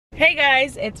Hey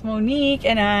guys, it's Monique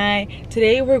and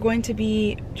today we're going to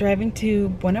be driving to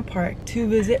Buena Park to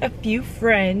visit a few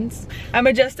friends. I'm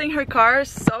adjusting her car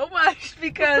so much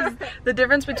because the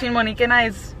difference between Monique and I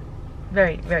is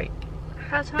very, very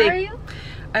How tall big. are you?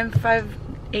 I'm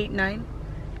 5'8", 9".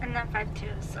 And I'm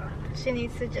 5'2", so she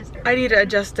needs to adjust her. I need to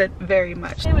adjust it very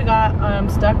much. We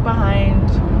got stuck behind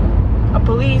a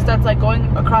police that's like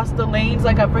going across the lanes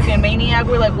like a freaking maniac.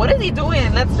 We're like, what is he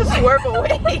doing? Let's just swerve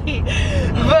away.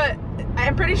 But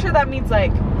I'm pretty sure that means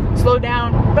like slow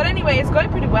down. But anyway, it's going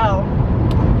pretty well.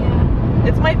 Yeah.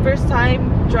 It's my first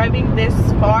time driving this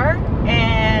far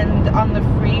and on the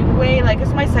freeway. Like,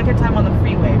 it's my second time on the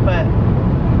freeway, but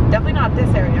definitely not this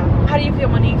area. How do you feel,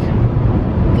 Monique?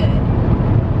 Good.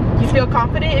 You feel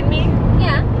confident in me?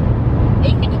 Yeah.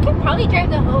 You can probably drive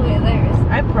the whole way there.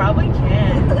 I probably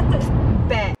can.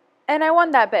 Bet. And I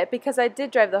won that bet because I did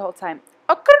drive the whole time.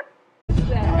 Okay.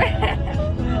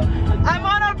 I'm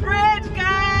on a bridge,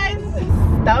 guys.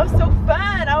 That was so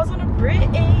fun. I was on a bridge.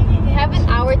 We have an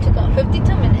hour to go,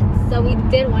 52 minutes. So we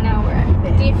did 1 hour.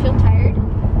 Do you feel tired?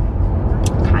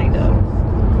 Kind of.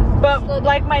 But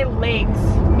like my legs,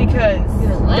 because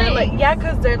they're like, yeah,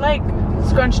 because they're like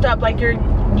scrunched up. Like your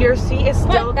seat is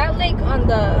still. What? That leg on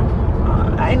the.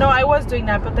 I know I was doing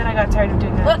that, but then I got tired of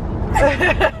doing that.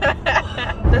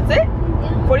 That's it?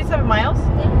 Yeah. 47 miles?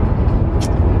 Yeah.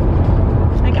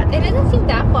 I got it. It doesn't seem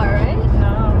that far, right?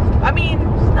 No. I mean,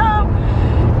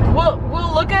 we'll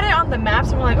look at it on the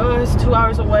maps and we're like, oh, it's 2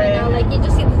 hours away. I know, like you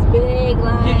just see this big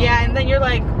line. Yeah, and then you're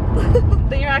like,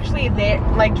 then you're actually there,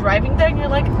 like driving there, and you're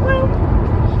like, well,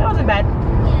 that wasn't bad.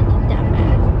 Yeah, not that bad.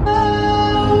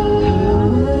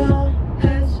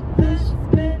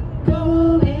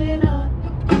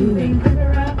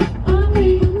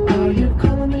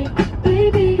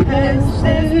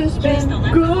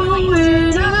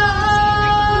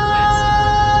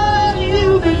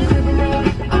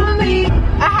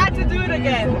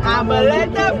 I'ma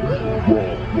let them,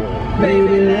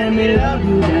 baby, let me love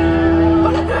you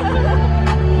now.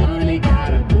 Honey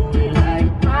got a booty like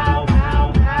wow,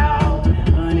 wow, wow.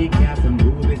 Honey got some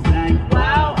boobies like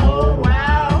wow, oh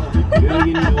wow. Girl,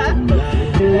 you know I'm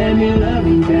loving you. Let me love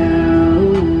you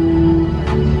down.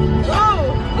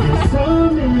 Oh, there's so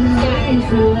many ways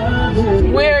to love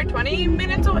you. We're 20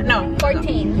 minutes away. No,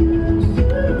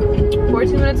 14.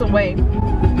 14 minutes away.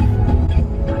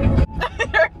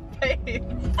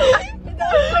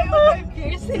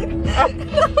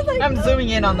 I'm zooming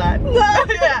in on that.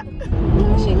 Yeah.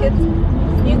 She gets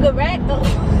you go right.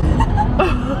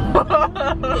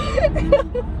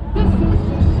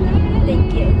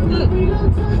 Thank you.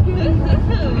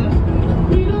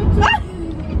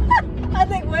 I was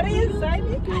like, what are you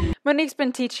signing? Monique's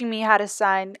been teaching me how to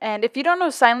sign, and if you don't know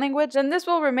sign language, then this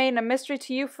will remain a mystery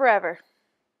to you forever.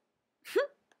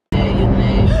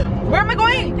 Where am I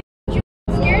going?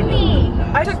 Scared me.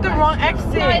 I took the wrong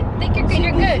exit. No, I think you're good.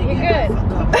 You're good. You're good.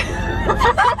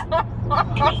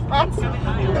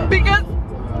 Because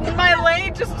my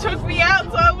lane just took me out,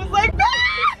 so I was like,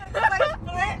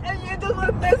 and you just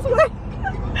went this way.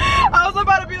 I was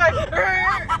about to be like,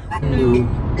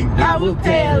 I would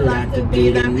pay a lot to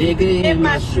be the nigga in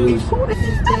my shoes.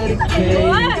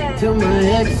 Dedicated to my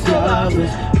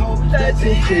ex-lovers. Hope that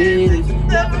you feel it.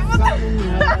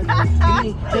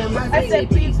 I said,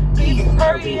 please,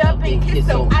 hurry up and kiss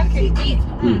so I can eat.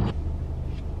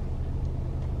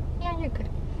 Yeah, you're good.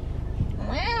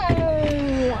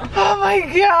 Wow. Oh my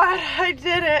god, I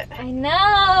did it. I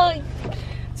know.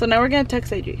 So now we're gonna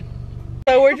text Adri.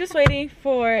 So we're just waiting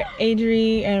for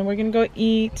Adri and we're gonna go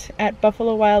eat at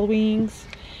Buffalo Wild Wings,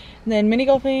 and then mini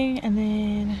golfing, and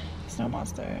then Snow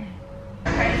Monster.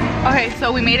 Okay,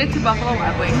 so we made it to Buffalo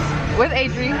Wild Wings with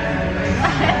Adri.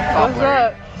 What's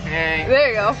up? Hey. There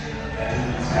you go.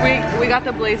 We got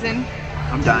the blazing.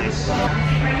 I'm dying.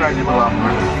 Try to get a little out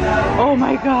more. Oh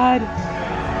my god. You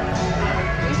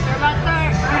sure about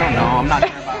that? I don't know. I'm not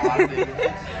sure about a lot of things.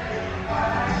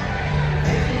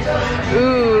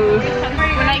 Ooh.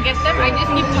 When I get them, I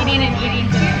just keep eating and eating.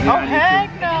 Oh heck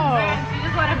no. You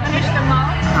just want to finish them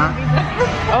all?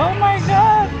 Huh? Oh my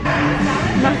god.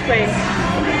 My face.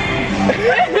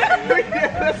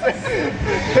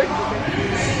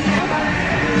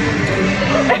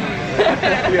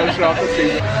 We gotta show off the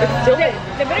season. Look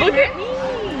at me.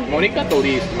 Monique got the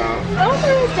least amount. Oh,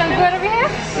 so I'm good over here?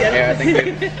 Yeah, I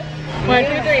think they 1,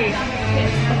 2, 3.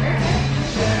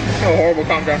 a horrible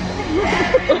contrast.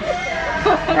 I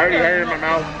already had it in my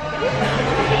mouth.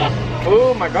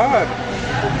 Oh my god.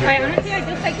 I honestly, I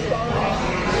just like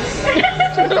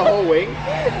Just the whole wing?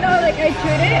 no, like I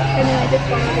chewed it and then I just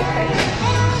wanted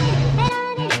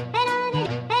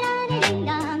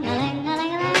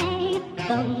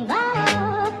to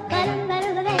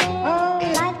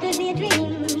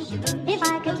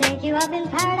you up in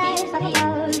paradise up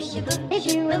above. If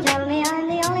you will tell me I'm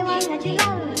the only one that you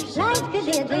love, life could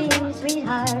be a dream,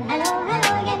 sweetheart. Hello,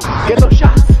 hello again. Get those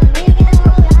shots.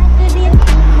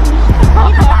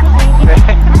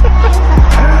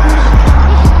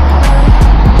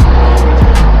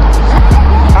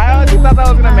 I honestly thought that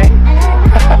was gonna make.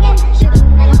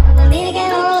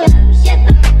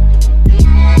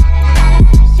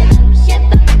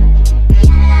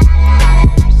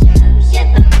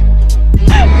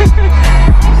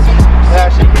 Yeah,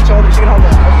 she can shoulder. She can hold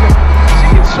it. She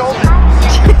can shoulder.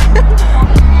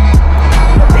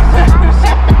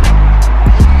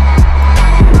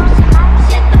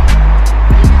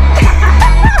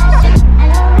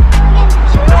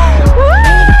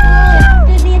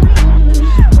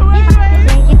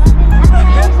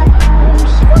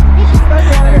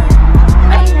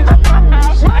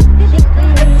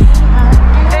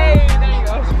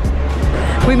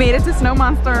 We made it to Snow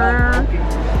Monster.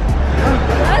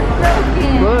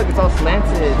 Look, it's all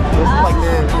slanted. This is like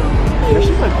this. Your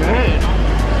shoes look good.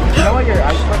 You know what your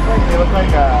eyes look like? They look like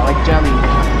jelly.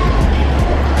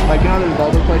 Like, you know those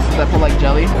other places that put like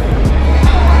jelly?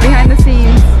 Behind the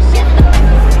scenes.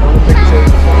 All the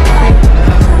pictures.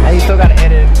 And you still gotta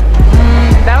edit.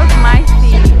 That was my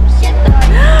seat.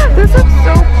 This looks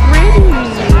so pretty.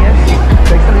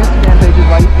 Take some Instagram pages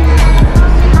while you see it.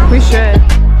 We should.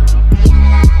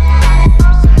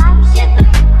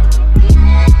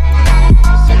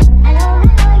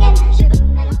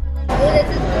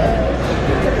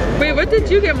 Wait, what did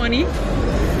you get, Moni?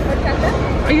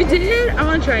 Oh, you did? I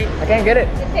want to try it. I can't get it.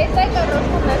 It tastes like arroz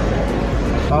con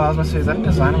leche. Oh, I was gonna say, is that a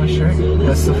design on my shirt?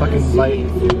 That's the fucking light.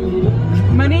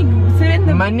 Monique, sit in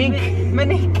the Monique.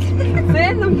 Monique,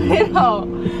 sit in the middle.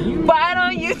 Why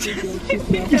don't you just sit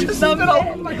in the middle?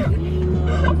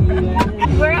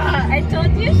 Bruh, I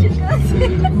told you she does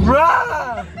it.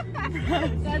 Bruh!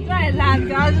 That's why I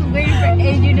laughed. I was just waiting for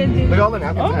Adri to do Look at all the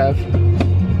napkins I have.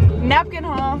 Napkin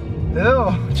haul.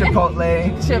 Ew,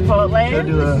 Chipotle. Chipotle. Go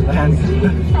do the hand.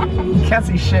 You can't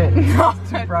see shit. No.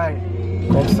 It's too bright.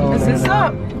 Goldstone. This is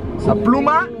a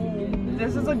pluma.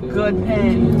 This is a good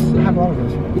pen. I have all of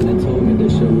those.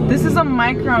 This is a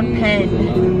micron pen.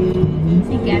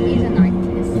 See, Gabby's an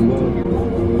artist.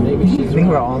 I think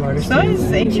we're all artists. So is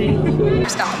AJ.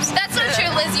 Stops. That's so true,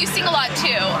 Liz. You sing a lot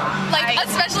too. Like,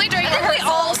 especially during rehearsal. We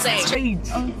all sing.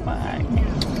 Oh, fuck.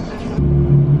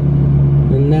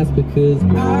 And that's because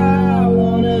I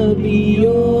wanna be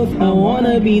yours. I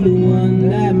wanna be the one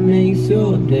that makes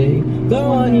your day. The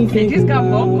one you think just got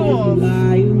about vocals.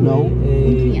 lie you know.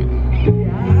 Yeah.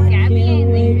 Gabby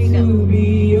and Adri To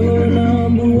be your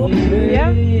number one. Yeah.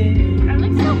 I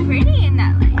look so pretty in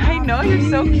that light. I know, you're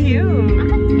so cute.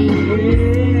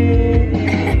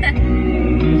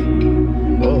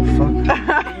 Oh, fuck.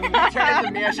 Turn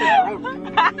into me, I should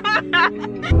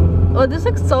Oh, this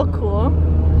looks so cool.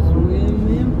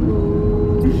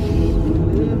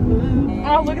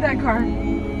 Oh, look at that car.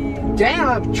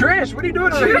 Damn, Trish, what are you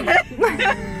doing over here?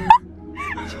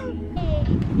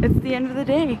 It's the end of the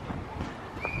day.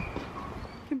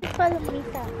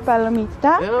 Palomita.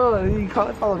 Palomita? Ew, you call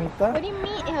it palomita? What do you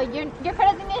mean? Your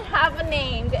car doesn't even have a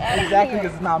name. Get out of Exactly, here.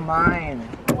 because it's not mine.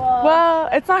 Well,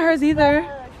 it's not hers either.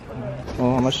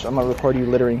 Oh, I'm gonna record you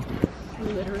littering.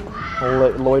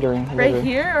 Loitering. Right littering.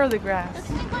 here or the grass?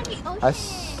 But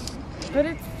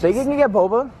it's They can get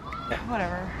boba?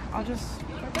 whatever. I'll just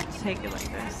take it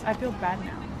like this. I feel bad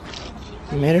now.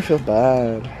 You made her feel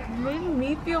bad. You made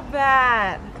me feel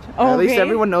bad. At least Okay.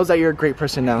 everyone knows that you're a great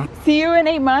person now. See you in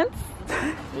 8 months?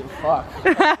 Fuck.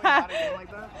 I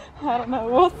don't know.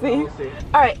 We'll see.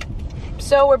 Alright.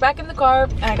 So we're back in the car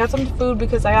and I got some food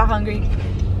because I got hungry.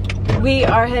 We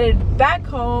are headed back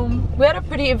home. We had a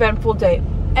pretty eventful day.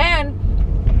 And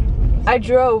I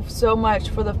drove so much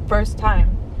for the first time.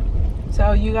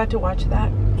 So you got to watch that.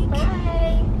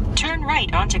 Bye. Turn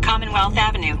right onto Commonwealth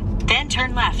Avenue, then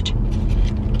turn left.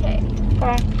 Okay.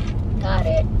 Bye. Got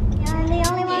it. I'm the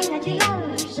only one that you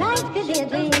love. Life could be a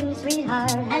dream,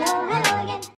 sweetheart. Hello, hello again.